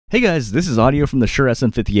Hey guys, this is audio from the Shure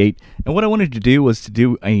SM58, and what I wanted to do was to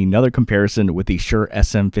do another comparison with the Shure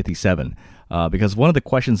SM57, because one of the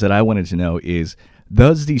questions that I wanted to know is,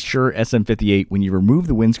 does the Shure SM58, when you remove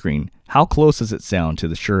the windscreen, how close does it sound to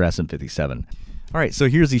the Shure SM57? Alright, so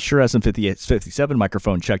here's the Shure SM57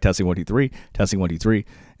 microphone check, testing 1, 2, 3, testing 1, 2, 3,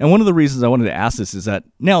 and one of the reasons I wanted to ask this is that,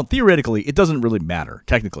 now, theoretically, it doesn't really matter,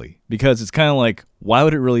 technically, because it's kind of like, why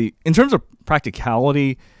would it really, in terms of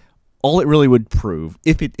practicality, all it really would prove,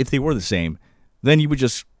 if they were the same, then you would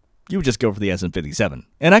just go for the SM57.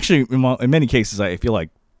 And actually, in many cases, I feel like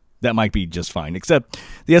that might be just fine. Except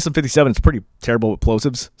the SM57 is pretty terrible with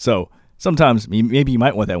plosives, so sometimes maybe you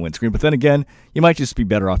might want that windscreen. But then again, you might just be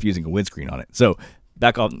better off using a windscreen on it. So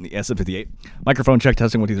back on the SM58 microphone check,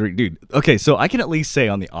 testing 1, 2, 3, dude. Okay, so I can at least say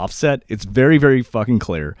on the offset, it's very, very fucking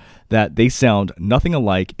clear that they sound nothing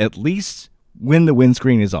alike. At least when the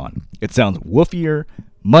windscreen is on, it sounds woofier,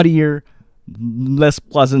 muddier, less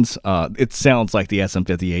pleasant. It sounds like the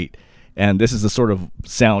SM58, and this is the sort of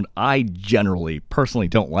sound I generally, personally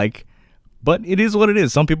don't like, but it is what it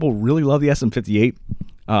is. Some people really love the SM58.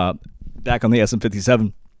 Back on the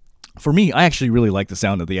SM57, for me, I actually really like the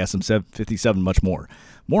sound of the SM57 much more.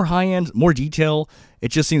 More high-end, more detail. It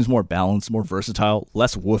just seems more balanced, more versatile,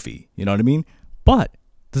 less woofy. You know what I mean? But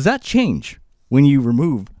does that change when you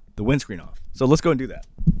remove the windscreen off? So let's go and do that.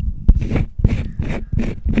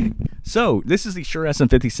 So this is the Shure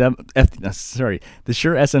SM57, the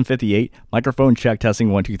Shure SM58 microphone check,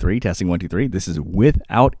 testing 1, 2, 3, testing 1, 2, 3. This is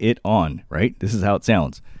without it on, right? This is how it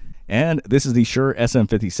sounds. And this is the Shure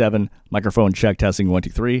SM57 microphone check, testing 1, 2,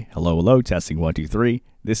 3. Hello, hello, testing 1, 2, 3.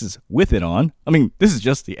 This is with it on. I mean, this is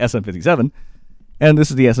just the SM57, and this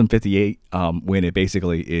is the SM58 when it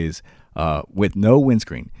basically is with no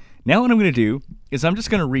windscreen. Now what I'm going to do is I'm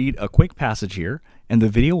just going to read a quick passage here, and the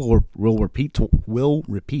video will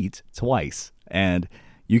repeat twice, and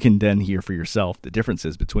you can then hear for yourself the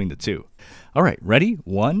differences between the two. All right, ready?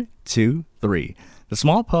 1, 2, 3. The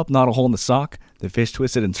small pup gnawed a hole in the sock. The fish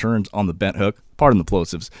twisted and turned on the bent hook. Pardon the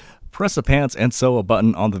plosives. Press the pants and sew a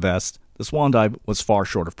button on the vest. The swan dive was far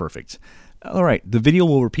short of perfect. All right, the video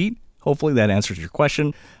will repeat. Hopefully that answers your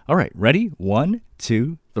question. All right, ready? 1,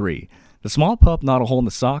 2, 3. The small pup gnawed a hole in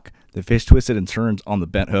the sock. The fish twisted and turned on the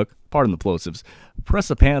bent hook. Pardon the plosives. Press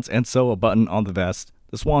the pants and sew a button on the vest.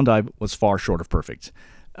 The swan dive was far short of perfect.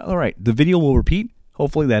 All right, the video will repeat.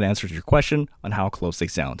 Hopefully that answers your question on how close they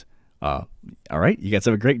sound. All right, you guys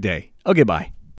have a great day. Okay, bye.